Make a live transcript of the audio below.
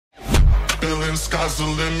Feeling sky's the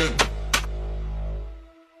limit.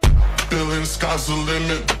 Feeling sky's the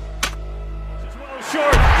limit.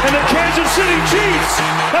 Short, and the Kansas City Chiefs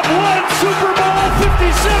have won Super Bowl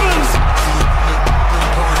 57.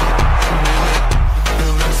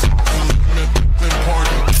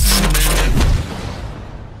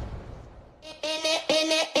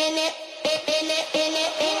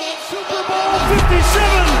 Super Bowl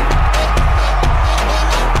 57.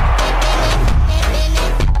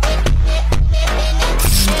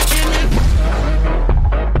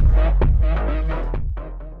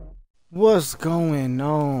 What's going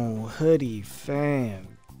on, Hoodie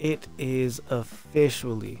fam? It is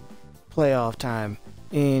officially playoff time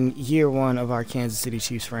in year one of our Kansas City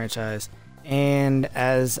Chiefs franchise, and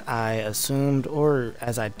as I assumed, or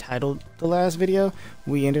as I titled the last video,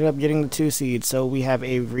 we ended up getting the 2 seed. So we have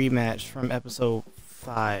a rematch from episode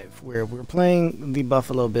 5 where we're playing the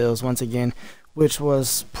Buffalo Bills once again, which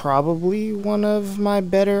was probably one of my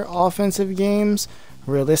better offensive games.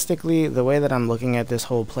 Realistically, the way that I'm looking at this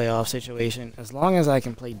whole playoff situation, as long as I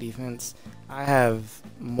can play defense, I have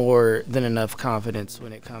more than enough confidence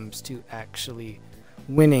when it comes to actually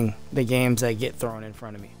winning the games that get thrown in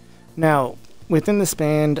front of me. Now, within the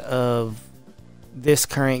span of this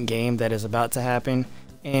current game that is about to happen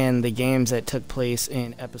and the games that took place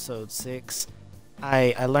in episode 6,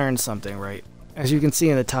 I learned something, right? As you can see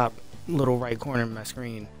in the top little right corner of my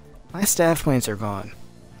screen, my staff points are gone.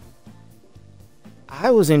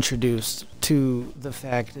 I was introduced to the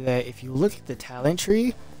fact that if you look at the talent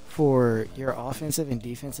tree for your offensive and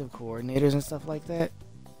defensive coordinators and stuff like that,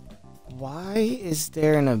 why is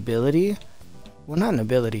there an ability, well, not an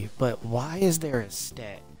ability, but why is there a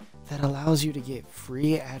stat that allows you to get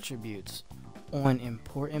free attributes on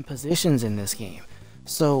important positions in this game?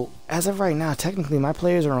 So as of right now, technically my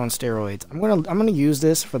players are on steroids. I'm gonna use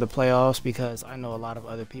this for the playoffs because I know a lot of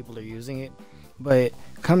other people are using it, but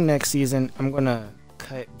come next season I'm gonna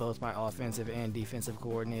cut both my offensive and defensive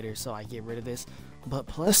coordinators, so I get rid of this. But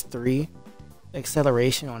 +3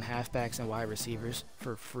 acceleration on halfbacks and wide receivers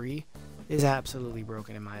for free is absolutely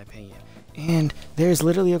broken in my opinion. And there's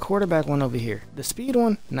literally a quarterback one over here. The speed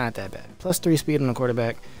one, not that bad. +3 speed on a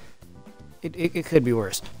quarterback, it could be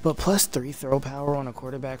worse. But +3 throw power on a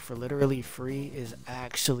quarterback for literally free is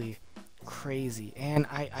actually crazy. And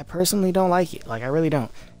I personally don't like it. Like, I really don't.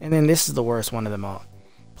 And then this is the worst one of them all.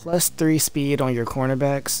 +3 speed on your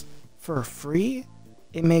cornerbacks for free?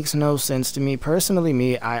 It makes no sense to me.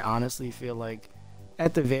 Personally, I honestly feel like,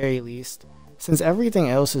 at the very least, since everything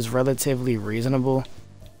else is relatively reasonable,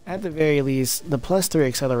 at the very least, the +3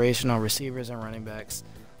 acceleration on receivers and running backs,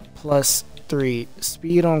 +3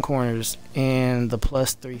 speed on corners, and the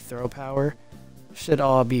 +3 throw power should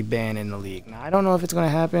all be banned in the league. Now, I don't know if it's going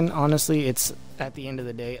to happen. Honestly, it's, at the end of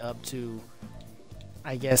the day, up to,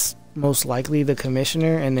 I guess, most likely the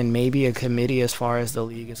commissioner and then maybe a committee as far as the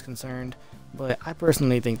league is concerned. But I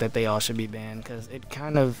personally think that they all should be banned because it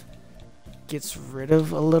kind of gets rid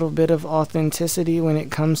of a little bit of authenticity when it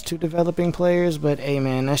comes to developing players. But hey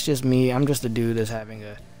man, that's just me. I'm just a dude that's having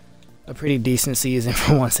a pretty decent season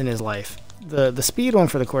for once in his life. The speed one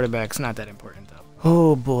for the quarterback's not that important though.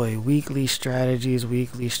 Oh boy, weekly strategies.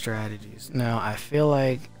 Now I feel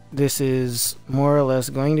like this is more or less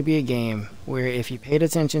going to be a game where, if you paid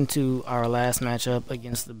attention to our last matchup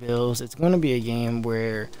against the Bills, it's going to be a game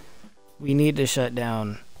where we need to shut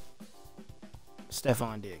down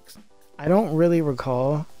Stefon Diggs. I don't really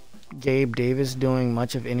recall Gabe Davis doing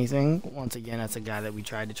much of anything. Once again, that's a guy that we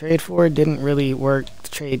tried to trade for. It didn't really work. The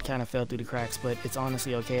trade kind of fell through the cracks, but it's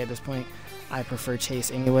honestly okay at this point. I prefer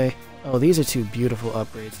Chase anyway. Oh, these are 2 beautiful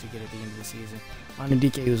upgrades to get at the end of the season. On the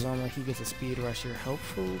𝙈𝙤𝙢𝙢𝙢, he gets a speed rusher.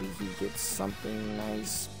 Hopefully he gets something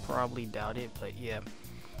nice. Probably doubt it, but yeah,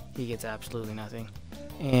 he gets absolutely nothing.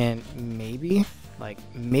 And maybe my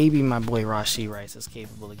boy 𝙨𝙬𝙢𝙢𝙢 is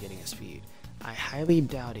capable of getting a speed. I highly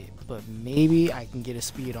doubt it, but maybe I can get a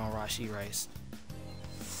speed on 𝙨𝙬𝙢𝙢𝙢.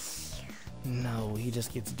 No, he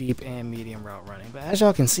just gets deep and medium route running. But as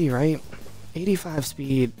y'all can see, right, 85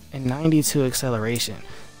 speed and 92 acceleration.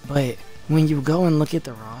 But when you go and look at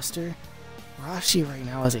the roster, 𝙨𝙬𝙢𝙢 right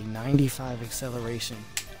now is a 95 acceleration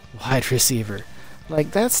wide receiver.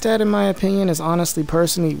 Like, that stat in my opinion is honestly,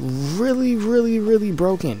 personally, really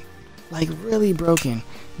broken. Like, really broken.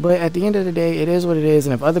 But at the end of the day, it is what it is,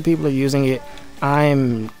 and if other people are using it,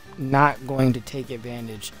 I'm not going to take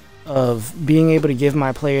advantage of being able to give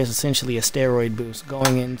my players essentially a steroid boost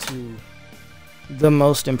going into the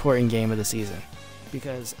most important game of the season.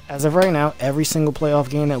 Because as of right now, every single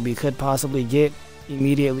playoff game that we could possibly get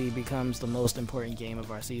immediately becomes the most important game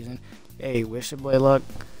of our season. Hey, wish your boy luck.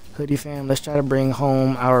 Hoodie fam, let's try to bring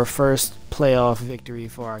home our first playoff victory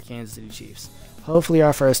for our Kansas City Chiefs. Hopefully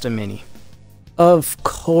our first of many. Of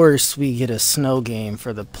course we get a snow game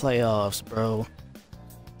for the playoffs, bro.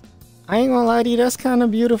 I ain't gonna lie to you, that's kind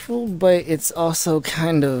of beautiful, but it's also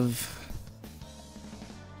kind of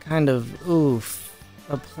oof.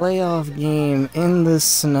 A playoff game in the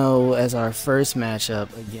snow as our first matchup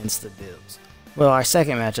against the Bills. Well, our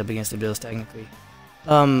second matchup against the Bills, technically.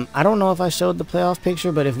 I don't know if I showed the playoff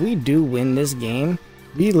picture, but if we do win this game,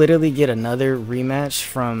 we literally get another rematch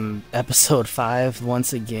from episode 5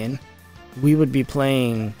 once again. We would be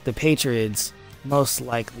playing the Patriots, most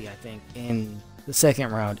likely, I think, in the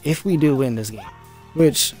second round, if we do win this game.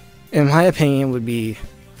 Which, in my opinion, would be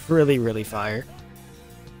really, really fire.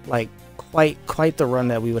 Like, quite the run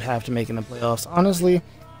that we would have to make in the playoffs. Honestly,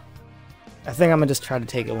 I think I'm gonna just try to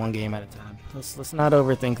take it one game at a time. Let's not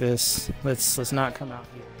overthink this. Let's not come out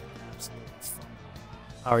here and absolutely fumble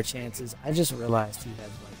our chances. I just realized he has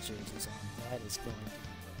white jerseys on. That is going to be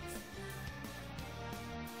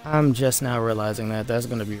rough. I'm just now realizing that that's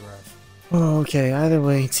gonna be rough. Okay, either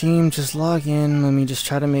way, team, just log in. Let me just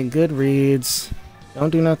try to make good reads. Don't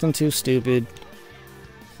do nothing too stupid.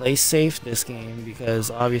 Play safe this game because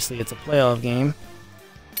obviously it's a playoff game.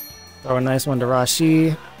 Throw a nice one to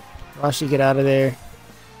𝙨𝙬. 𝙨𝙬, get out of there.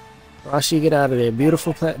 𝙨𝙬, get out of there.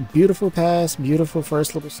 Beautiful pass, beautiful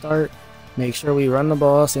first little start. Make sure we run the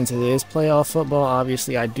ball since it is playoff football.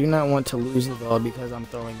 Obviously, I do not want to lose the ball because I'm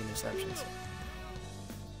throwing interceptions.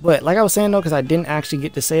 But like I was saying though, because I didn't actually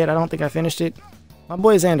get to say it, I don't think I finished it. My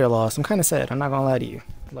boy Xander lost. I'm kind of sad. I'm not gonna lie to you.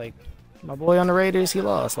 Like, my boy on the Raiders, he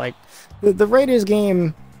lost. Like, the Raiders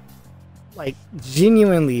game, like,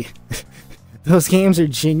 genuinely, those games are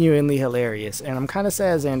genuinely hilarious. And I'm kind of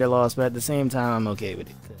sad Xander lost, but at the same time, I'm okay with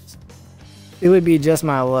it. Because it would be just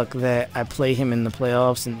my luck that I play him in the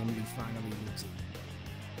playoffs and then we finally lose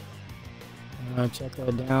it. Check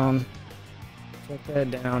that down. Check that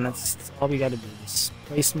down. That's all we got to do. Just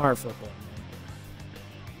play smart football,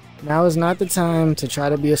 man. Now is not the time to try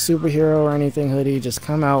to be a superhero or anything, Hoodie. Just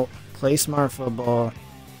come out, play smart football.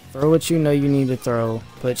 Throw what you know you need to throw.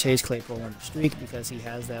 Put Chase Claypool on the streak because he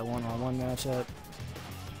has that one-on-one matchup.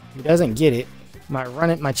 He doesn't get it.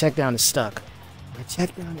 My check down is stuck. My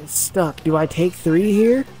check down is stuck. Do I take 3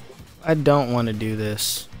 here? I don't want to do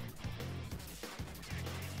this.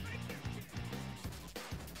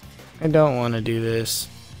 I don't want to do this.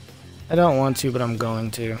 I don't want to, but I'm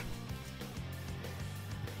going to.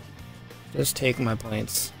 Just take my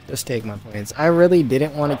points. Just take my points. I really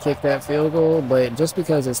didn't want to kick that field goal, but just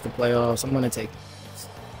because it's the playoffs, I'm going to take it.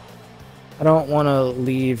 I don't want to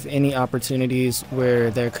leave any opportunities where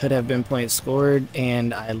there could have been points scored,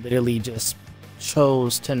 and I literally just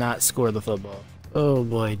chose to not score the football. Oh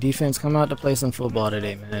boy, defense, come out to play some football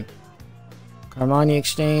today, man. Carmani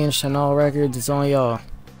Exchange, Chanel Records, it's on y'all.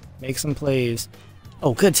 Make some plays.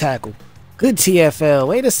 Oh, good tackle. Good TFL.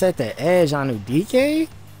 Way to set the edge on 𝙈𝙚.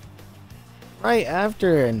 Right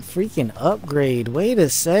after a freaking upgrade. Way to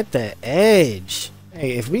set the edge.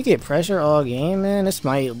 Hey, if we get pressure all game, man, this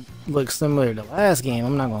might look similar to last game.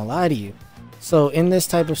 I'm not going to lie to you. So in this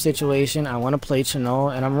type of situation, I want to play Chanel,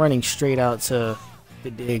 and I'm running straight out to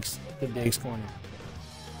the Diggs corner.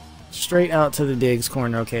 Straight out to the Diggs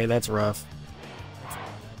corner. Okay, that's rough.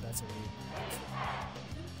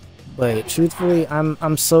 But truthfully,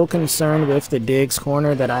 I'm so concerned with the Diggs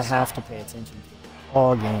corner that I have to pay attention to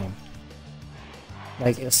all game.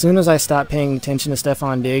 Like, as soon as I stop paying attention to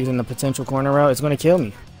Stephon Diggs and the potential corner route, it's going to kill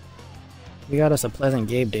me. We got us a pleasant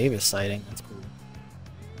Gabe Davis sighting. That's cool.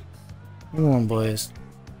 Come on, boys.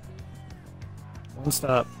 One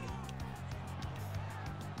stop.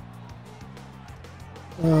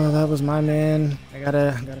 Oh, that was my man. I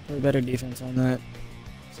gotta play better defense on that.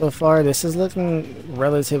 So far, this is looking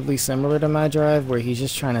relatively similar to my drive, where he's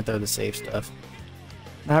just trying to throw the safe stuff.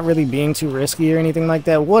 Not really being too risky or anything like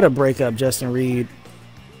that. What a breakup, Justin Reed.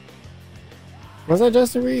 Was that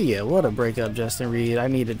Justin Reed? Yeah, what a breakup, Justin Reed. I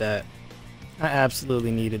needed that. I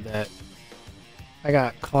absolutely needed that. I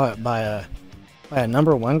got caught by a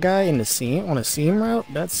number 1 guy in the seam, on a seam route.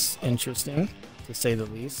 That's interesting, to say the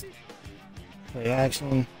least. Play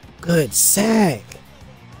action. Good sack.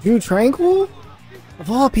 Drew Tranquil? Of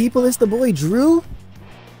all people, it's the boy Drew?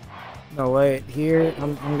 No, wait. Here,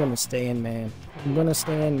 I'm going to stay in man. I'm going to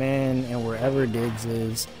stay in man, and wherever Diggs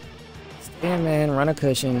is. Stay in man, run a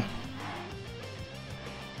cushion.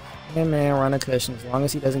 Stay in man, run a cushion. As long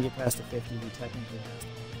as he doesn't get past the 50, he technically has to.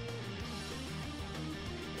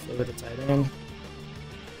 Stay with the tight end.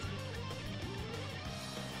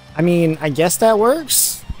 I mean, I guess that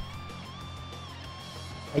works.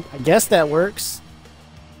 I guess that works.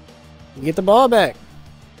 We get the ball back.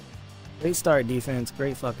 Great start, defense.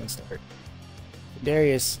 Great fucking start.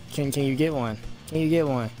 Darius, can you get one? Can you get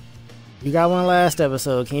one? You got one last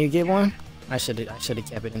episode. Can you get one? I should have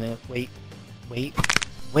kept it in there. Wait.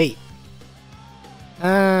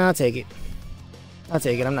 I'll take it.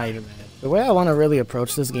 I'm not even mad. The way I want to really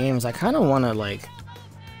approach this game is I kind of want to like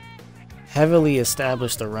heavily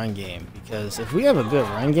establish the run game, because if we have a good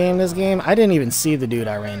run game this game, I didn't even see the dude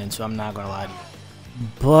I ran into. I'm not gonna lie to you,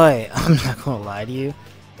 but I'm not gonna lie to you.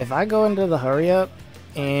 If I go into the hurry up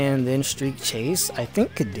and then streak chase, I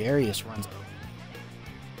think 𝙨𝙬 runs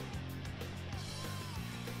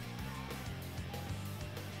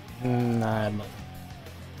over. Nah, I have nothing.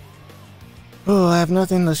 Oh, I have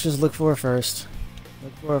nothing. Let's just look for it first.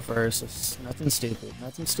 It's nothing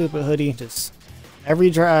stupid, Hoodie. Just every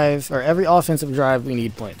drive, or every offensive drive, we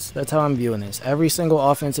need points. That's how I'm viewing this. Every single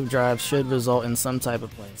offensive drive should result in some type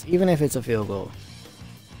of points, even if it's a field goal.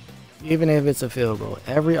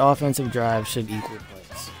 Every offensive drive should equal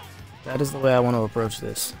points. That is the way I want to approach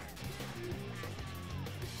this.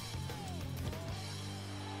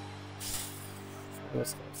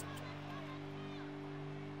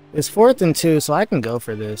 It's 4th and 2, so I can go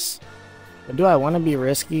for this. But do I want to be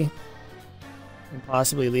risky and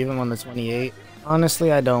possibly leave him on the 28?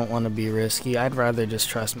 Honestly, I don't want to be risky. I'd rather just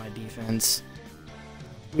trust my defense.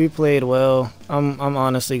 We played well. I'm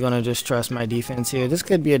honestly going to just trust my defense here. This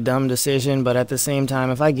could be a dumb decision, but at the same time,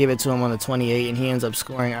 if I give it to him on the 28 and he ends up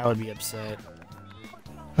scoring, I would be upset.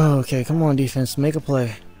 Okay, come on, defense. Make a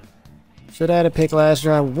play. Should have had a pick last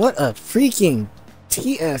drive. What a freaking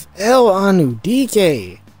TFL on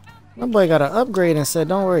𝙈𝙠𝙚. My boy got an upgrade and said,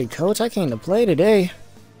 don't worry, coach, I came to play today.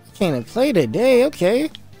 Okay.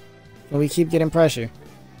 And we keep getting pressure.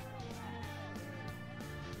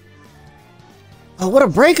 Oh, what a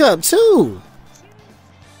breakup, too!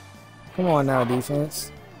 Come on now,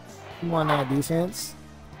 defense. You're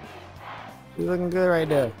looking good right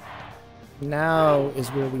there. Now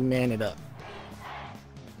is where we man it up.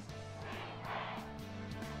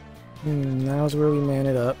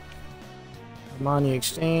 I'm on the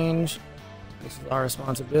exchange. This is our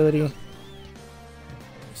responsibility.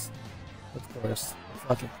 Of course.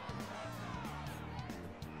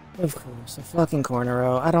 A fucking corner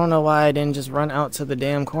route. I don't know why I didn't just run out to the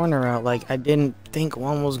damn corner route. Like, I didn't think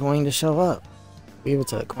one was going to show up. People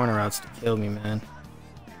took corner routes to kill me, man.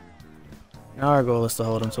 Now our goal is to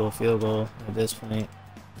hold him to a field goal at this point.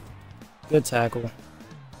 Good tackle.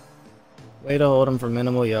 Way to hold him for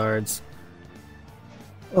minimal yards.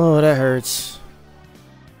 Oh, that hurts.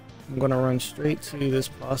 I'm gonna run straight to this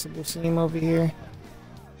possible seam over here.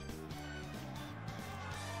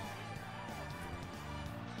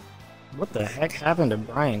 What the heck happened to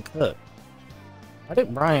Brian Cook? Why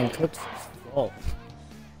did Brian Cook fall?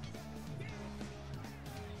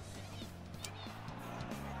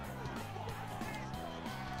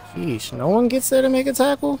 Sheesh, no one gets there to make a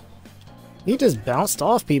tackle? He just bounced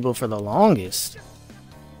off people for the longest.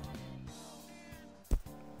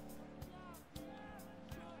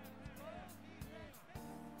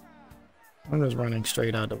 I'm just running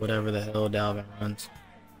straight out to whatever the hell Dalvin runs.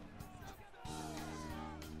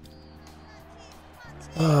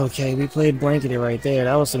 Okay, we played blanketed right there.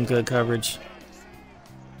 That was some good coverage.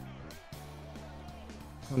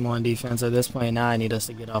 Come on, defense. At this point, now I need us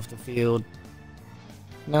to get off the field.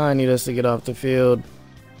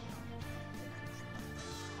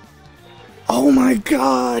 Oh my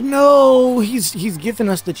God, no! He's giving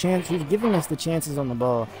us the chance. He's giving us the chances on the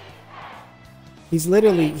ball. He's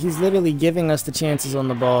literally giving us the chances on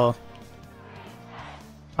the ball.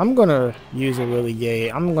 I'm gonna use a Willie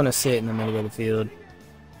Gay. I'm gonna sit in the middle of the field.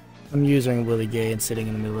 I'm using Willie Gay and sitting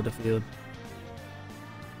in the middle of the field.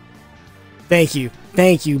 Thank you.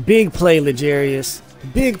 Big play,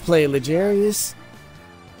 𝙨𝙬.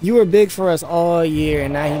 You were big for us all year,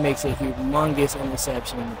 and now he makes a humongous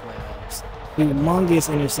interception in the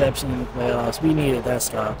playoffs. We needed that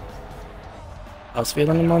stop. I was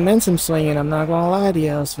feeling the momentum swinging. I'm not gonna lie to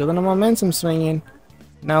you.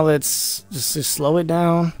 Now let's just slow it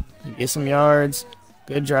down. Get some yards.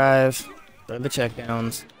 Good drive. Throw the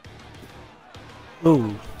checkdowns.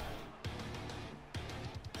 Ooh,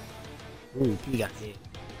 he got hit.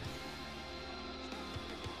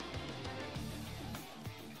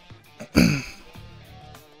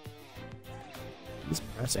 He's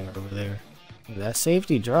pressing over there. That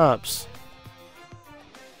safety drops.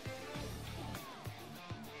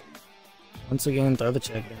 Once again, throw the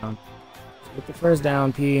check down. Get the first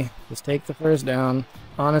down, P. Just take the first down.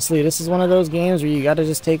 Honestly, this is one of those games where you gotta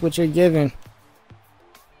just take what you're given.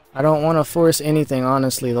 I don't want to force anything,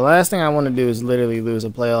 honestly. The last thing I want to do is literally lose a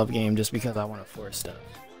playoff game just because I want to force stuff.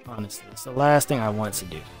 Honestly, it's the last thing I want to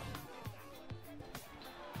do.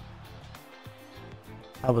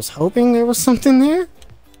 I was hoping there was something there.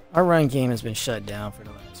 Our run game has been shut down for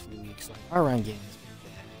the last few weeks. Like, our run game has been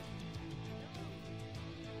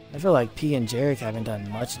bad. I feel like P and Jarek haven't done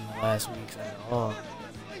much in the last weeks at all. Oh,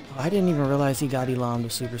 I didn't even realize he got 𝙈𝙠𝙚 to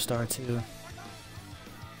Superstar too.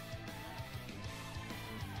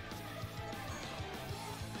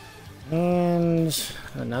 And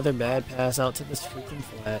another bad pass out to this freaking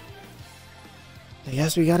flat. I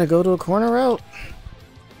guess we gotta go to a corner route.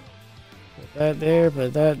 Put that there,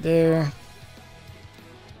 put that there.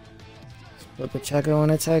 Put Pacheco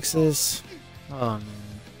into Texas. Oh man.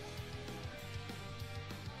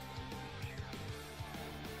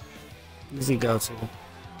 Easy go-to.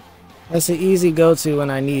 That's an easy go-to when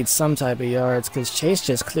I need some type of yards, because Chase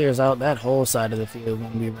just clears out that whole side of the field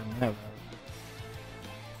when we run that route.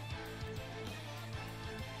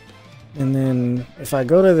 And then if I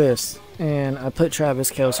go to this and I put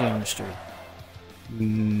Travis Kelce on the street,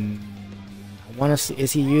 I want to see,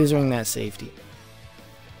 is he using that safety?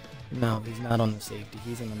 No, he's not on the safety.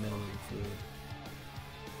 He's in the middle of the field.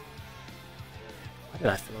 Why did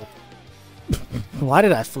I float that? Why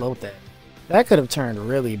did I float that? That could have turned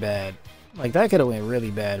really bad. Like, that could have went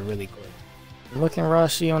really bad really quick. Looking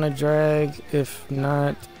Rashi on a drag. If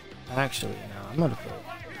not, actually, no. I'm going to put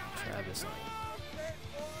Travis on.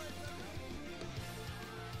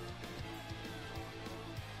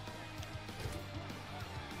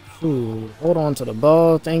 Ooh, hold on to the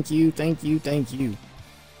ball. Thank you, thank you, thank you.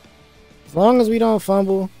 As long as we don't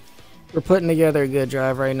fumble, we're putting together a good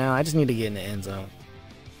drive right now. I just need to get in the end zone.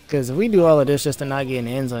 Because if we do all of this just to not get in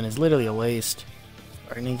the end zone, it's literally a waste.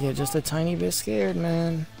 Starting to get just a tiny bit scared,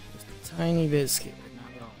 man. Just a tiny bit scared.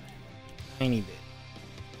 Not all. Tiny bit.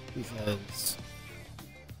 Because,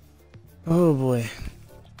 oh boy.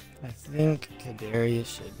 I think 𝙘𝙤𝙢𝙢𝙢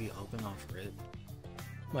should be open off rip.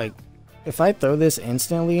 Like, if I throw this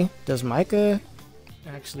instantly, does Micah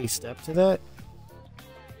actually step to that?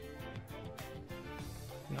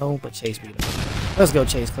 No, but Chase beat him. Let's go,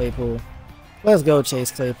 Chase Claypool. Let's go,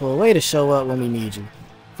 Chase Claypool. Way to show up when we need you.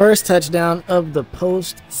 First touchdown of the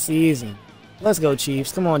postseason. Let's go,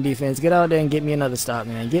 Chiefs. Come on, defense. Get out there and get me another stop,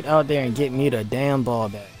 man. Get out there and get me the damn ball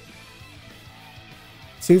back.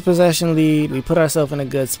 2-possession lead. We put ourselves in a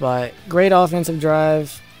good spot. Great offensive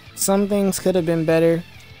drive. Some things could have been better.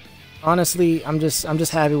 Honestly, I'm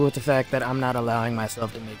just happy with the fact that I'm not allowing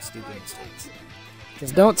myself to make stupid mistakes.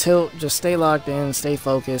 Just don't tilt, just stay locked in, stay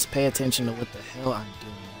focused, pay attention to what the hell I'm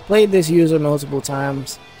doing. Played this user multiple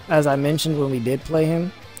times, as I mentioned when we did play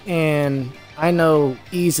him, and I know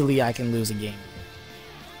easily I can lose a game.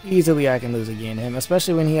 Easily I can lose a game to him,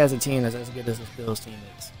 especially when he has a team that's as good as his Bills team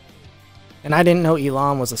is. And I didn't know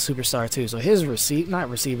𝙈𝙠𝙚 was a superstar too, so his not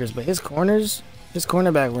receivers, but his corners, his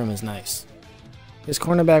cornerback room is nice. His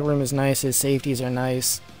cornerback room is nice, his safeties are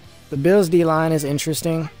nice. The Bills D-line is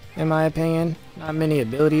interesting, in my opinion. Not many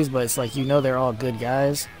abilities, but it's like, you know, they're all good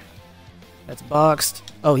guys. That's boxed.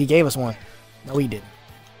 Oh, he gave us one. No, he didn't.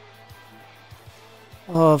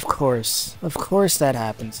 Oh, of course. Of course that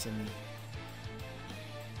happens to me.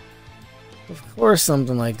 Of course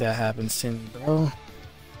something like that happens to me, bro.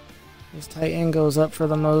 This tight end goes up for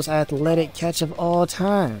the most athletic catch of all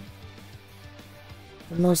time.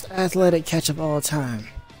 The most athletic catch of all time.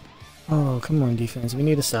 Oh, come on, defense. We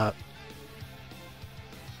need to stop.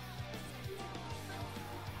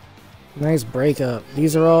 Nice breakup.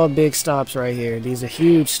 These are all big stops right here. These are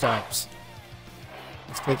huge stops.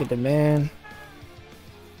 Let's take it to man.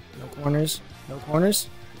 No corners. No corners.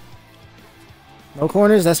 No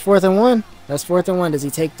corners. That's 4th and 1. That's 4th and 1. Does he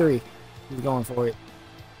take 3? He's going for it.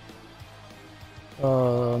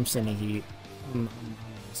 Oh, I'm sending heat.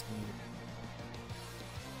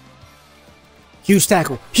 Huge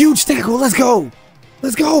tackle. Huge tackle. Let's go.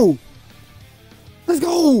 Let's go. Let's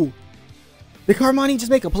go. Did 𝙈𝙤𝙢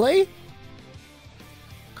just make a play?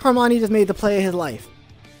 𝙈𝙤𝙢 just made the play of his life.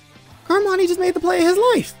 𝙈𝙤𝙢 just made the play of his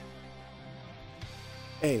life.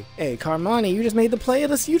 Hey, 𝙈𝙤𝙢, you just made the play of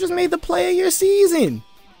this. You just made the play of your season.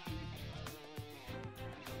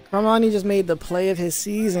 𝙈𝙤𝙢 just made the play of his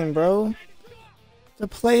season, bro. The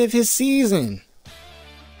play of his season.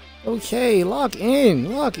 Okay, lock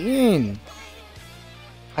in. Lock in.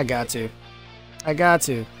 I got to. I got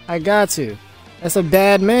to. I got to. That's a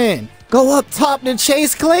bad man. Go up top to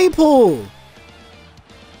Chase Claypool.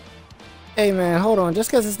 Hey, man, hold on. Just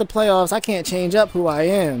because it's the playoffs, I can't change up who I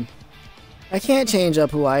am. I can't change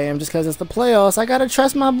up who I am just because it's the playoffs. I got to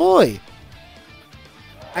trust my boy.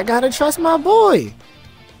 I got to trust my boy.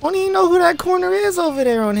 I don't even know who that corner is over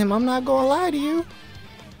there on him. I'm not going to lie to you.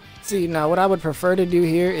 See, now what I would prefer to do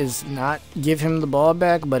here is not give him the ball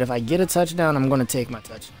back, but if I get a touchdown, I'm going to take my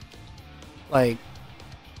touchdown. Like,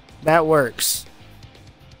 that works.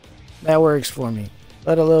 That works for me.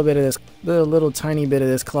 Let a little bit of this, let a little tiny bit of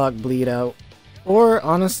this clock bleed out. Or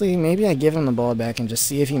honestly, maybe I give him the ball back and just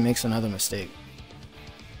see if he makes another mistake.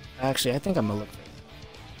 Actually, I think I'm gonna look for it.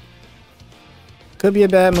 Could be a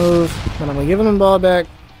bad move, but I'm gonna give him the ball back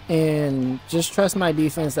and just trust my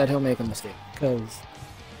defense that he'll make a mistake. Because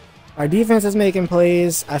our defense is making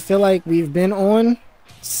plays. I feel like we've been on,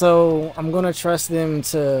 so I'm gonna trust them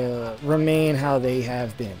to remain how they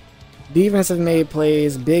have been. Defense has made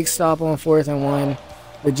plays. Big stop on 4th and 1.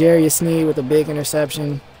 𝙤𝙤𝙢𝙢𝙢 with a big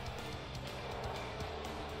interception.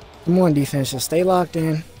 Come on, defense, just stay locked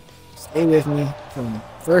in. Stay with me from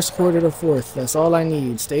first quarter to fourth. That's all I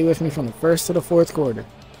need. Stay with me from the first to the fourth quarter.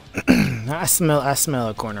 I smell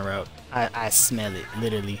a corner route. I smell it,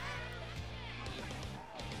 literally.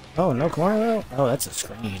 Oh, no corner route? Oh, that's a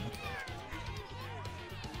screen.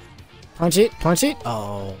 Punch it, punch it.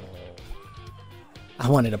 Oh. I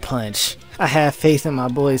wanted a punch. I have faith in my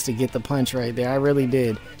boys to get the punch right there. I really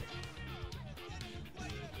did.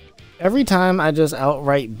 Every time I just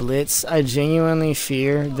outright blitz, I genuinely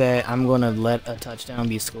fear that I'm gonna let a touchdown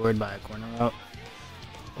be scored by a corner route.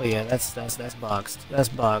 Oh yeah, that's boxed. That's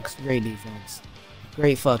boxed. Great defense.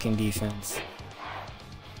 Great fucking defense.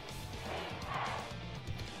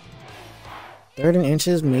 3rd and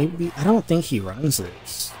inches, maybe. I don't think he runs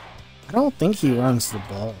this. I don't think he runs the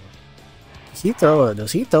ball. Does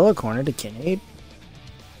he throw a corner to 𝙘𝙤𝙢𝙢𝙢?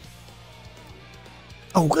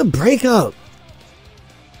 Oh, good breakup.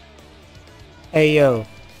 Hey yo,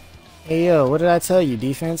 what did I tell you,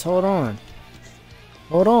 defense? Hold on,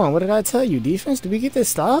 what did I tell you, defense? Did we get this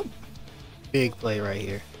stop? Big play right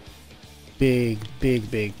here. Big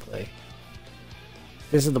play.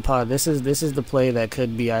 This is the pod. This is the play that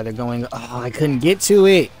could be either going. Oh, I couldn't get to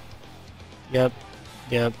it. Yep.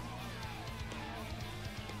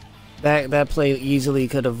 That play easily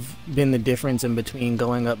could have been the difference in between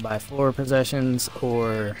going up by 4 possessions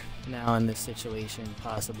or now in this situation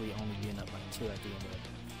possibly only being up by 2 at the end of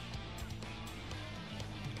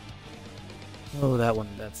it. Oh, that one,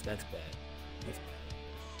 that's bad.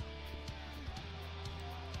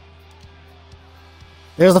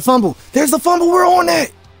 There's the fumble. There's the fumble. We're on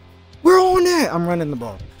that. I'm running the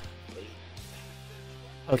ball.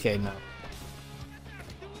 Okay, no.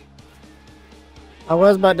 I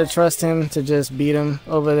was about to trust him to just beat him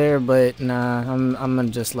over there, but nah, I'm gonna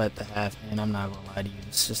just let the half in. I'm not gonna lie to you.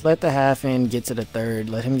 Just let the half in, get to the 3rd,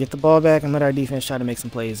 let him get the ball back, and let our defense try to make some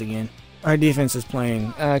plays again. Our defense is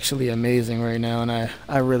playing actually amazing right now, and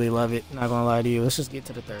I really love it. Not gonna lie to you. Let's just get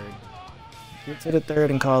to the 3rd. Get to the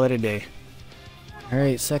 3rd and call it a day.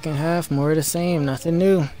 Alright, 2nd half, more of the same, nothing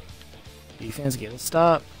new. Defense get a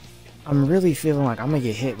stop. I'm really feeling like I'm gonna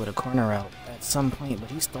get hit with a corner route at some point, but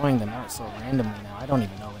he's throwing them out so randomly now. I don't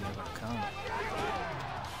even know when they're gonna come.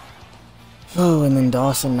 Oh, and then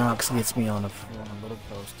𝙤𝙤𝙢𝙢𝙢 gets me on a little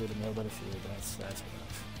post through the middle of the field. That's rough.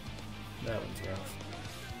 That one's rough.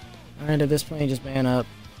 Alright, at this point, just man up.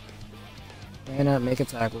 Man up, make a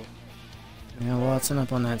tackle. And Watson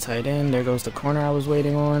up on that tight end. There goes the corner I was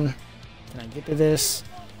waiting on. Can I get to this?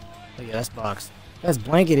 Oh yeah, that's boxed. That's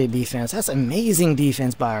blanketed defense. That's amazing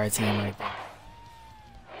defense by our team right there.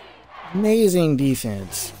 Amazing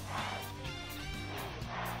defense.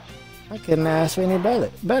 I couldn't ask for any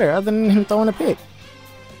better other than him throwing a pick.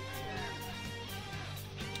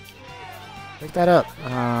 Pick that up.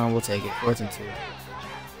 We'll take it. 4th and 2.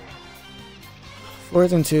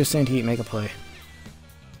 4th and 2, send heat, make a play.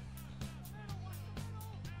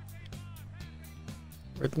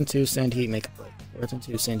 4th and 2, send heat, make a play. 4th and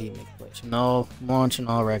 2, send heat, make a play. Chenal, come on,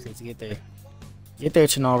 Chenal Records, get there. Get there,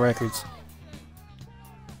 Chenal Records.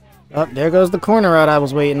 Oh, there goes the corner route I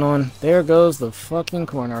was waiting on. There goes the fucking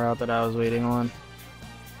corner route that I was waiting on.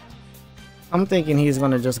 I'm thinking he's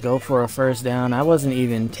going to just go for a 1st down. I wasn't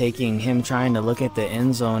even taking him trying to look at the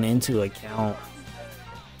end zone into account.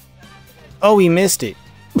 Oh, he missed it.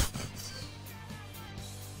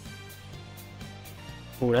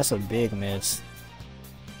 Oh, that's a big miss.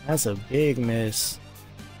 That's a big miss.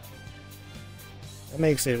 That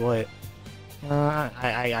makes it what?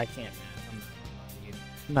 I can't.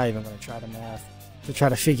 I'm not even going to try to math to try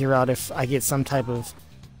to figure out if I get some type of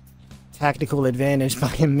tactical advantage by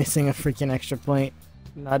him missing a freaking extra point.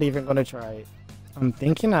 Not even going to try it. I'm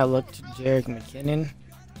thinking I looked to Jerick McKinnon.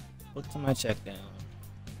 Look to my check down.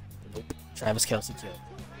 Nope. Travis Kelce killed.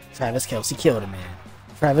 Travis Kelce killed a man.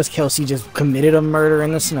 Travis Kelce just committed a murder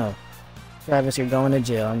in the snow. Travis, you're going to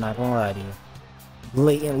jail. I'm not going to lie to you.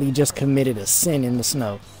 Blatantly just committed a sin in the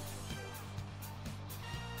snow.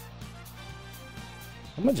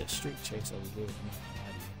 I'm gonna just street chase over here.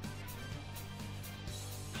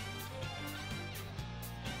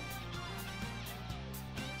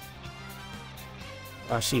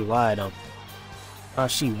 Roughshe wide open.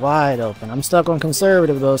 Roughshe wide open. I'm stuck on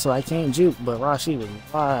conservative though, so I can't juke, but Roughshe was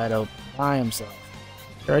wide open by himself.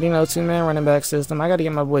 You already know 2-man running back system. I gotta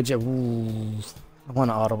get my boy Jet. Ooh, I want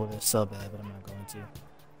to audible this so bad, but I'm not going to.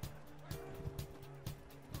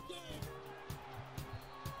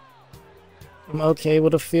 I'm okay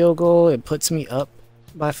with a field goal. It puts me up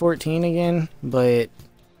by 14 again, but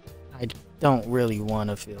I don't really want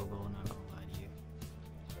a field goal. I'm not gonna lie to you.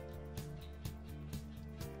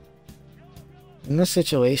 In this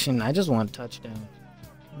situation, I just want a touchdown.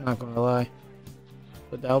 I'm not gonna lie.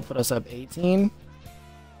 But that'll put us up 18.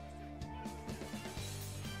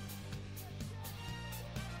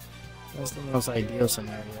 That's the most ideal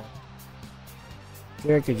scenario.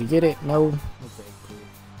 Derek, could you get it? No? Okay, cool.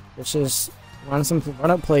 Let's just run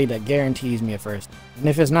a play that guarantees me a first down. And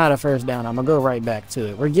if it's not a first down, I'm gonna go right back to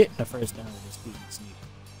it. We're getting a first down with this speed sneak.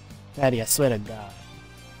 Patty, I swear to God.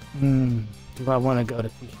 Do I want to go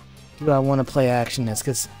to... Do I want to play action this?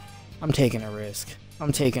 Because I'm taking a risk.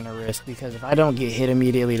 I'm taking a risk because if I don't get hit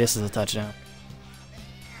immediately, this is a touchdown.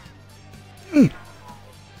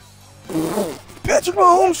 Patrick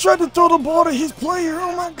Mahomes tried to throw the ball to his player.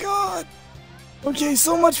 Oh my God. Okay,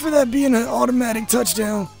 so much for that being an automatic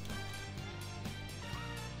touchdown.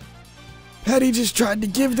 Patty just tried to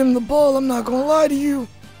give them the ball. I'm not gonna lie to you.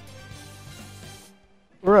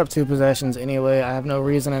 We're up 2 possessions anyway. I have no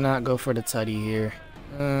reason to not go for the tutty here.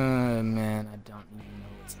 Man, I don't even know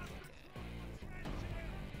what to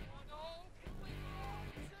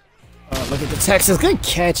look at. Look at the Texas. Good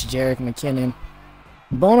catch, Jerick McKinnon.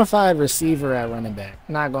 Bonafide receiver at running back.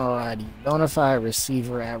 Not gonna lie to you. Bonafide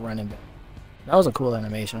receiver at running back. That was a cool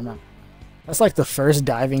animation. That's like the first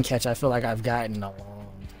diving catch I feel like I've gotten in a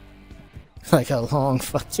long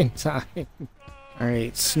fucking time.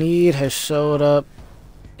 Alright, Sneed has showed up.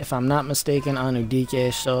 If I'm not mistaken, 𝙈𝙬𝙧𝙚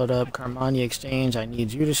has showed up. 𝙨𝙬𝙢𝙢𝙢𝙢 exchange, I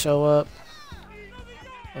need you to show up.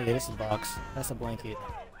 Oh yeah, this is box. That's a blanket.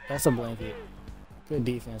 That's a blanket. Good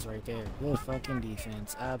defense right there. Good fucking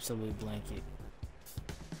defense. Absolute blanket.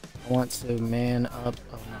 I want to man up.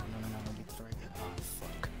 Oh no. Get this right here. Oh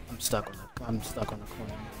fuck. I'm stuck on the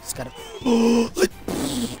corner. Just gotta.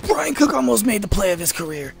 Brian Cook almost made the play of his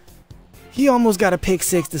career. He almost got a pick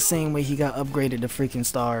six the same way he got upgraded to freaking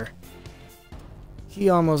star. He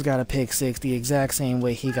almost got a pick six the exact same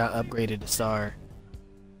way he got upgraded to star.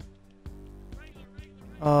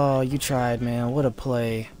 Oh, you tried, man. What a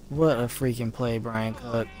play. What a freaking play, Brian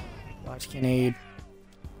Cook. Watch 𝙘𝙤𝙢𝙢.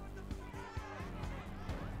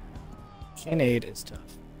 𝙘𝙤𝙢𝙢 is tough.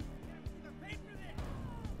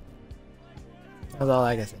 That's all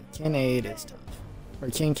I can say. 𝙘𝙤𝙢𝙢 is tough. Or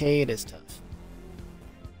𝙘𝙤𝙢 is tough.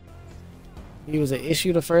 He was an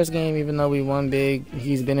issue the first game, even though we won big.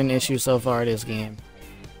 He's been an issue so far this game.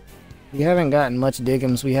 We haven't gotten much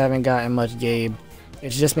Diggums. We haven't gotten much Gabe.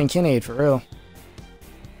 It's just been 𝙘𝙤𝙢𝙢 for real.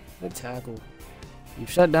 Good tackle.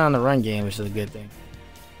 You've shut down the run game, which is a good thing.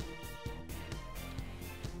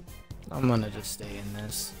 I'm gonna just stay in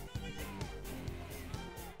this.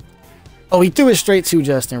 Oh, he threw it straight to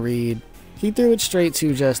Justin Reed. He threw it straight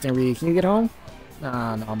to Justin Reed. Can you get home?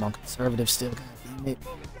 Nah, no, I'm on conservative still. God damn it.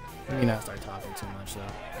 Let me not start talking too much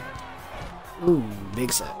though. Ooh,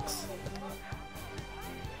 big sacks.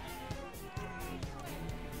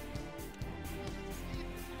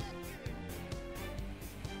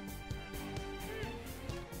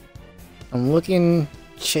 I'm looking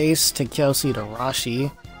Chase to Kelsey to Roughshe.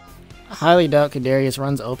 I highly doubt Kadarius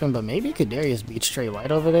runs open, but maybe Kadarius beats Trey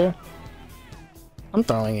White over there. I'm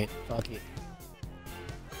throwing it. Fuck it.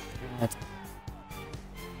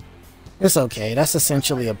 It's okay. That's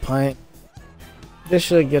essentially a punt. This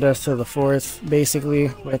should get us to the 4th, basically,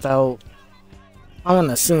 without... I'm going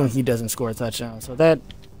to assume he doesn't score a touchdown. So that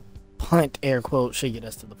punt, air quote, should get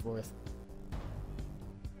us to the 4th.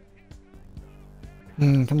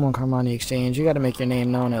 Come on, 𝙈𝙤𝙢𝙢𝙢𝙢 exchange. You got to make your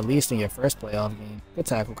name known at least in your first playoff game. Good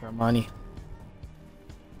tackle, 𝙈𝙤𝙢𝙢𝙢.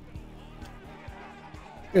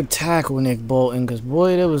 Good tackle, Nick Bolton, because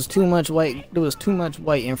boy, there was too much white. There was too much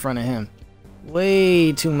white in front of him.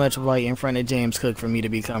 Way too much white in front of James Cook for me to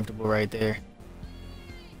be comfortable right there.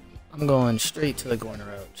 I'm going straight to the corner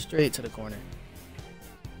route. Straight to the corner.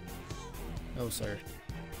 No, sir.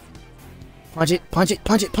 Punch it, punch it,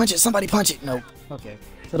 punch it, punch it. Somebody punch it. Nope. Okay.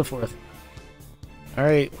 To the 4th.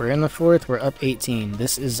 Alright, we're in the 4th. We're up 18.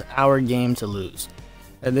 This is our game to lose.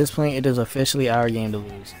 At this point, it is officially our game to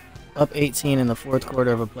lose. Up 18 in the 4th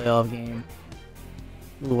quarter of a playoff game.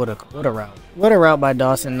 Ooh, what a route. What a route by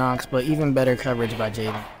Dawson Knox, but even better coverage by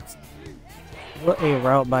Jaden. What a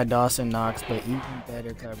route by Dawson Knox, but even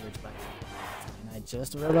better coverage by Jaden. And I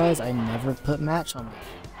just realized I never put match on me.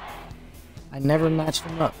 I never matched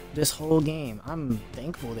them up this whole game. I'm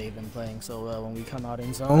thankful they've been playing so well when we come out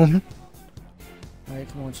in zone. Alright,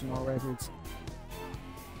 come on, small records.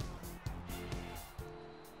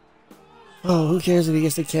 Oh, who cares if he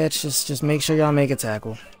gets the catch? Just make sure y'all make a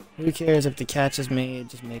tackle. Who cares if the catch is made?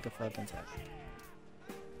 Just make a fucking tackle.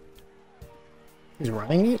 He's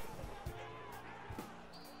running it?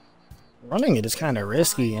 Running it is kind of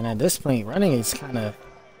risky, and at this point, running it's kind of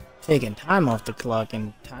taking time off the clock,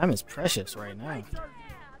 and time is precious right now.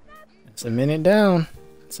 It's a minute down.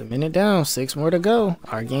 It's a minute down. 6 more to go.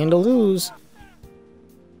 Our game to lose.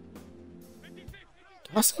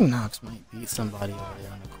 𝙈𝙬𝙢𝙢𝙢𝙢 might beat somebody over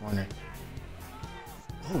there on the corner.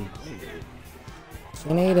 Oh,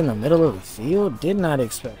 𝙨𝙪𝙧𝙚 in the middle of the field? Did not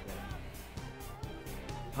expect that.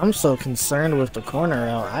 I'm so concerned with the corner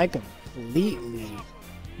out, I completely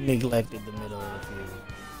neglected the middle of the field.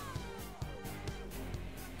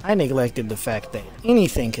 I neglected the fact that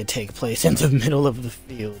anything could take place in the middle of the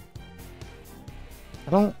field.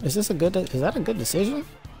 Is that a good decision?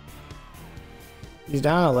 He's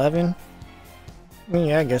down 11. I mean,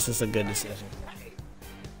 yeah, I guess it's a good decision.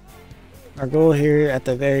 Our goal here, at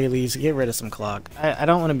the very least, get rid of some clock. I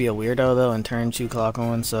don't want to be a weirdo though and turn 2 clock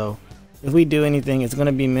on. So if we do anything, it's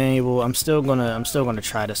gonna be manual. I'm still gonna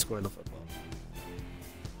try to score the football.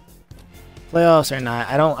 Playoffs or not,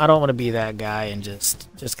 I don't want to be that guy and just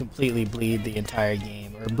completely bleed the entire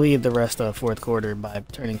game or bleed the rest of the 4th quarter by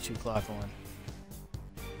turning 2 clock on.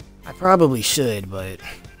 I probably should, but.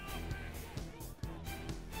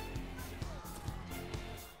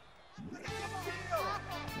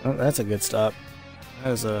 Oh, that's a good stop. That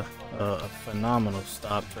was a phenomenal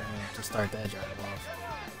stop for him to start that drive off.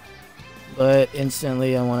 But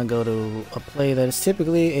instantly I want to go to a play that is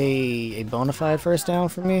typically a bona fide first down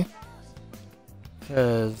for me.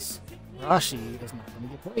 Because 𝙨𝙬 is not going to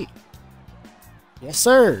get played. Yes,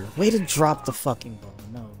 sir. Way to drop the fucking ball.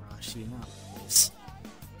 No, 𝙨𝙬, not like this.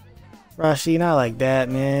 𝙨𝙬, not like that,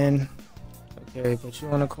 man. Okay, put you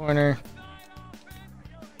on the corner.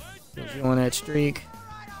 Put you on that streak.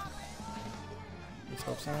 Let's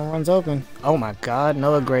hope someone runs open. Oh my god,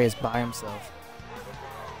 Noah Gray is by himself.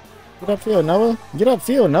 Get upfield, Noah. Get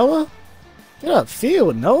upfield, Noah. Get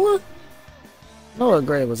upfield, Noah. Noah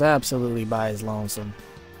Gray was absolutely by his lonesome.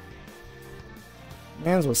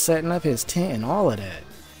 Mans was setting up his tent and all of that.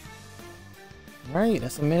 Alright,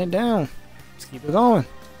 that's a minute down. Let's keep it going.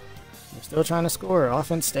 We're still trying to score.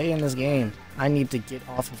 Offense, stay in this game. I need to get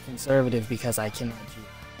off of conservative because I cannot shoot.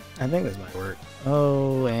 I think this might work.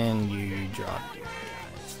 Oh, and you dropped your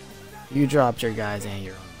guys. You dropped your guys and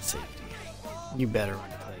you're on the safety. You better run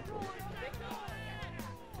the play.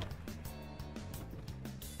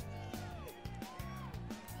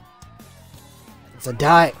 It's a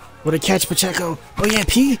dot. What a catch, Pacheco. Oh yeah,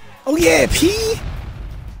 P. Oh yeah, P.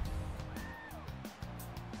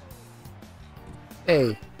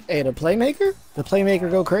 Hey, the playmaker? The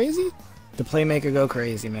playmaker go crazy? The playmaker go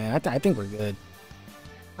crazy, man. I think we're good.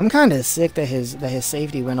 I'm kind of sick that his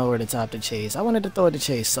safety went over the top to Chase. I wanted to throw it to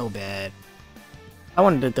Chase so bad.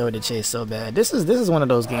 This is one of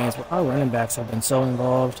those games where our running backs have been so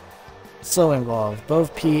involved.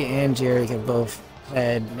 Both P and Jerry have both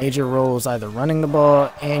had major roles either running the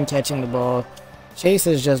ball and catching the ball. Chase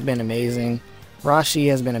has just been amazing. 𝙨𝙬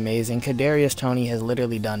has been amazing. 𝙬𝙢𝙢𝙢𝙢 Toney has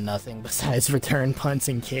literally done nothing besides return punts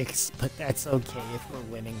and kicks, but that's okay if we're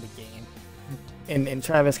winning the game. And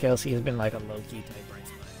Travis Kelce has been like a low-key type bright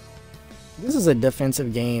spot. This is a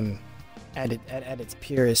defensive game at its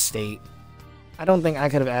purest state. I don't think I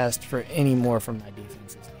could have asked for any more from my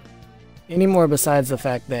defenses. Any more besides the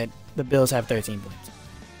fact that the Bills have 13 points.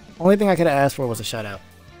 Only thing I could have asked for was a shutout.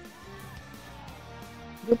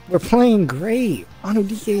 We're playing great.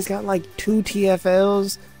 Hoodie's got like 2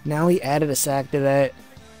 TFLs. Now he added a sack to that.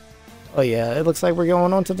 Oh yeah, it looks like we're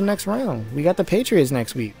going on to the next round. We got the Patriots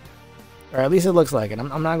next week, or at least it looks like it.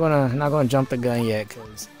 I'm not gonna jump the gun yet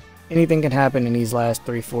because anything can happen in these last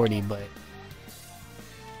 340. But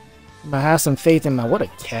I have some faith in my. What a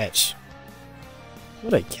catch!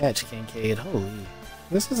 What a catch, 𝙘𝙤𝙢𝙢𝙢. Holy!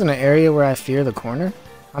 This is an area where I fear the corner.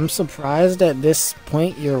 I'm surprised at this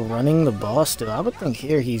point you're running the ball still. I would think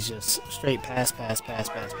here he's just straight pass,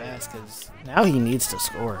 because now he needs to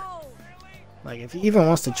score. Like, if he even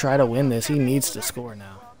wants to try to win this, he needs to score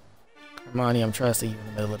now. Armani, I'm trusting you in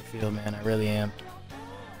the middle of the field, man. I really am.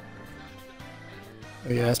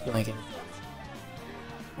 Oh yeah, that's blanketed.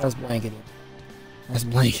 That's blanketed. That's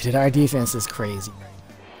blanketed. Our defense is crazy right now.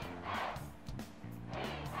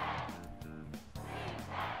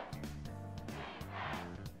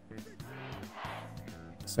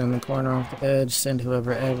 Send the corner off the edge. Send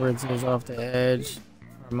whoever Edwards is off the edge.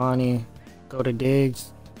 Armani, go to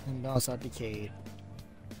Diggs. And bounce out to Cade.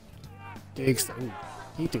 Diggs. Ooh,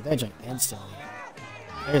 he threw that joint instantly.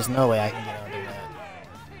 There's no way I can get out of that.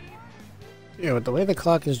 Yeah, with the way the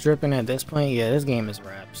clock is dripping at this point, yeah, this game is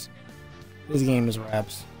wraps. This game is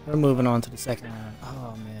wraps. We're moving on to the second round.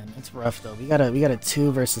 Oh man, it's rough though. We got a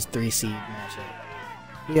 2 versus 3 seed matchup.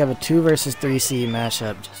 We have a 2 versus 3 seed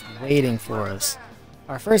matchup just waiting for us.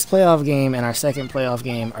 Our first playoff game and our second playoff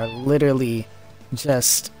game are literally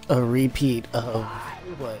just a repeat of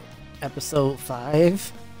what, episode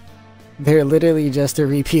 5? They're literally just a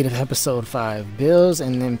repeat of episode 5. Bills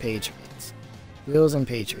and then Patriots. Bills and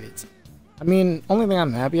Patriots. I mean, only thing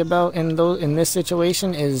I'm happy about in this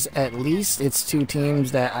situation is at least it's 2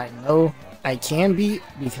 teams that I know I can beat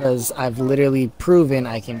because I've literally proven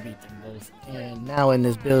I can beat them both. And now in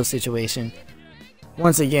this Bills situation,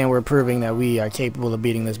 once again we're proving that we are capable of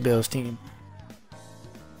beating this Bills team.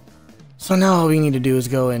 So now all we need to do is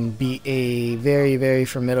go and beat a very, very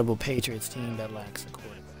formidable Patriots team that lacks a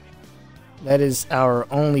quarterback. That is our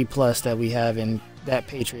only plus that we have in that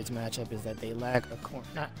Patriots matchup, is that they lack a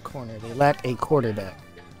they lack a quarterback.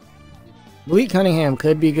 Malik Cunningham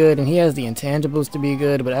could be good, and he has the intangibles to be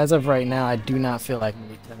good, but as of right now, I do not feel like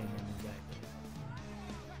Malik Cunningham is that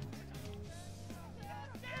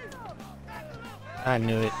good. I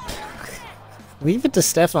knew it. Leave it to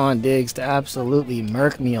Stefon Diggs to absolutely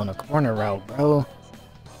murk me on a corner route, bro.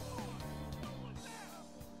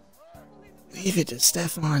 Leave it to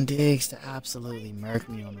Stefon Diggs to absolutely murk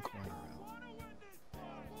me on the corner route.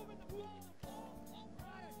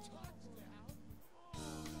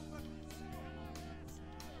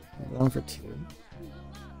 1 for 2.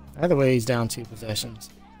 Either way, he's down 2 possessions.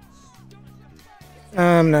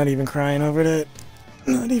 I'm not even crying over that.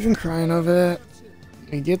 Not even crying over that.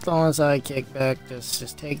 We get the onside kick back.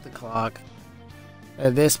 Just take the clock.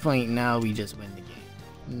 At this point, now we just win the game.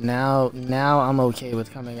 Now I'm okay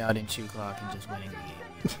with coming out in chew clock and just winning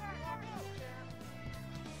the game.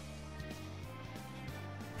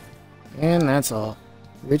 And that's all.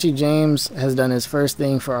 Richie James has done his first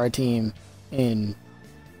thing for our team in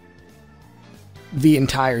the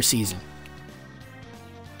entire season.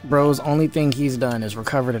 Bro's only thing he's done is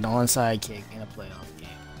recovered an onside kick in a playoff game.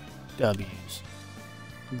 W's.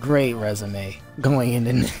 Great resume going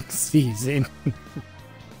into next season. Is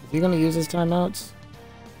he going to use his timeouts?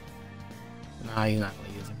 Nah, he's not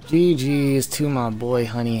going to use them. GG's to my boy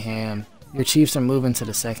Honeyham. Your Chiefs are moving to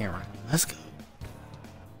the second round. Let's go.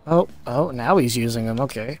 Oh, now he's using them.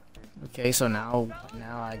 Okay, so now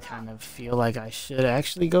I kind of feel like I should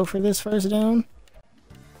actually go for this first down.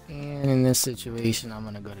 And in this situation, I'm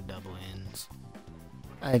going to go to double ends.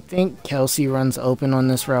 I think Kelce runs open on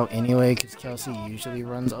this route anyway, because Kelce usually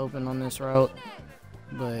runs open on this route.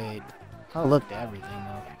 But I'll look to everything,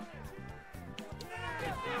 though.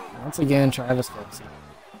 Once again, Travis Kelce.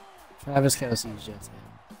 Travis Kelce's just in.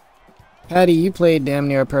 Patty, you played damn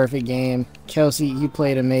near a perfect game. Kelce, you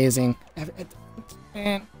played amazing.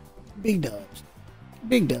 Man, big dubs.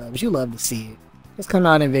 Big dubs. You love to see it. Let's come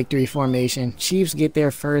out in victory formation. Chiefs get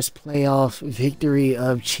their first playoff victory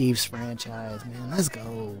of Chiefs franchise. Man, let's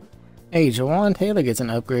go. Hey, Jawan Taylor gets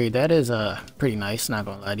an upgrade. That is pretty nice, not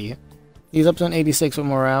gonna lie to you. He's up to an 86 with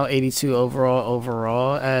morale, 82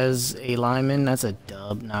 overall as a lineman. That's a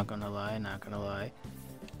dub, not gonna lie.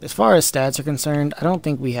 As far as stats are concerned, I don't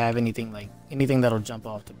think we have anything that'll jump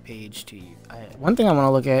off the page to you. One thing I want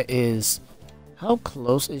to look at is how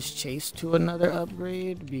close is Chase to another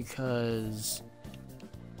upgrade, because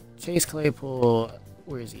Chase Claypool,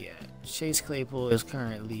 where is he at? Chase Claypool is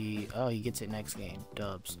currently, oh, he gets it next game,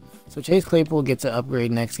 dubs. So Chase Claypool gets an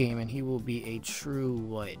upgrade next game, and he will be a true,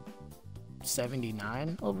 what,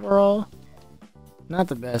 79 overall? Not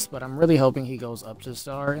the best, but I'm really hoping he goes up to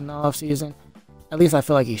star in the offseason. At least I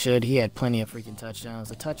feel like he should. He had plenty of freaking touchdowns.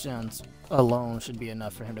 The touchdowns alone should be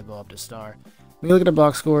enough for him to go up to star. When you look at the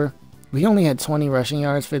box score, we only had 20 rushing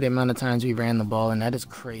yards for the amount of times we ran the ball, and that is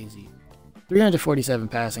crazy. 347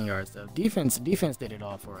 passing yards, though. Defense did it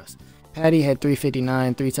all for us. Patty had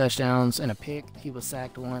 359, 3 touchdowns, and a pick. He was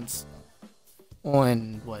sacked once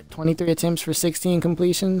on, what, 23 attempts for 16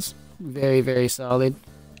 completions? Very, very solid.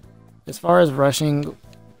 As far as rushing,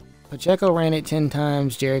 Pacheco ran it 10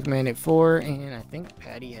 times, Jarek ran it 4, and I think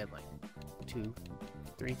Patty had like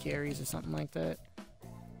 3 carries or something like that.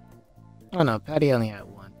 Oh no, Patty only had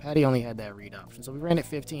 1. Patty only had that read option. So we ran it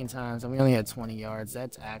 15 times and we only had 20 yards.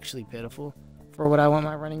 That's actually pitiful for what I want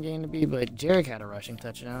my running game to be, but Jarek had a rushing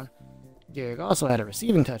touchdown. Jarek also had a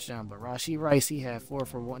receiving touchdown, but Rashee Rice, he had 4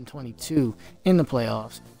 for 122 in the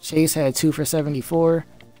playoffs. Chase had 2 for 74.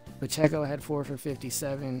 Pacheco had 4 for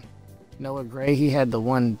 57. Noah Gray, he had the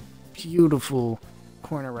one beautiful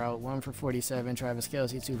corner route, 1 for 47. Travis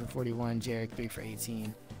Kelce, 2 for 41. Jarek, 3 for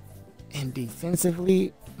 18. And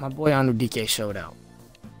defensively, my boy 𝙈𝙠𝙚 showed out.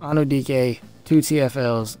 𝙈𝙠𝙚, 2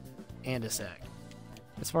 TFLs, and a sack.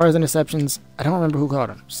 As far as interceptions, I don't remember who caught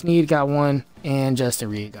them. Snead got 1, and Justin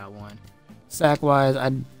Reed got 1. Sack-wise,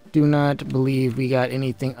 I do not believe we got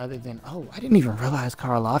anything other than... Oh, I didn't even realize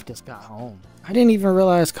Karlaftis got home. I didn't even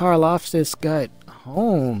realize Karlaftis got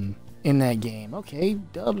home in that game. Okay,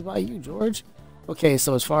 dubs by you, George. Okay,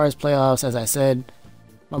 so as far as playoffs, as I said,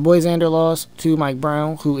 my boy Xander lost to Mike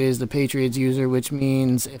Brown, who is the Patriots user, which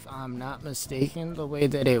means, if I'm not mistaken, the way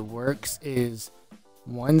that it works is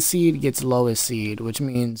 1 seed gets lowest seed, which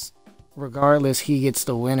means regardless, he gets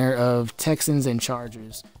the winner of Texans and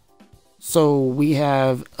Chargers. So we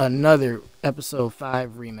have another episode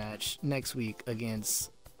 5 rematch next week against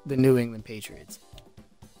the New England Patriots.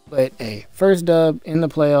 But hey, first dub in the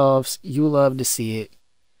playoffs, you love to see it.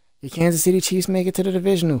 Your Kansas City Chiefs make it to the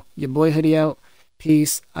divisional. Your boy Hoodie out.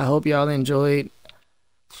 Peace. I hope y'all enjoyed.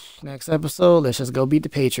 Next episode, let's just go beat the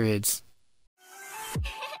Patriots.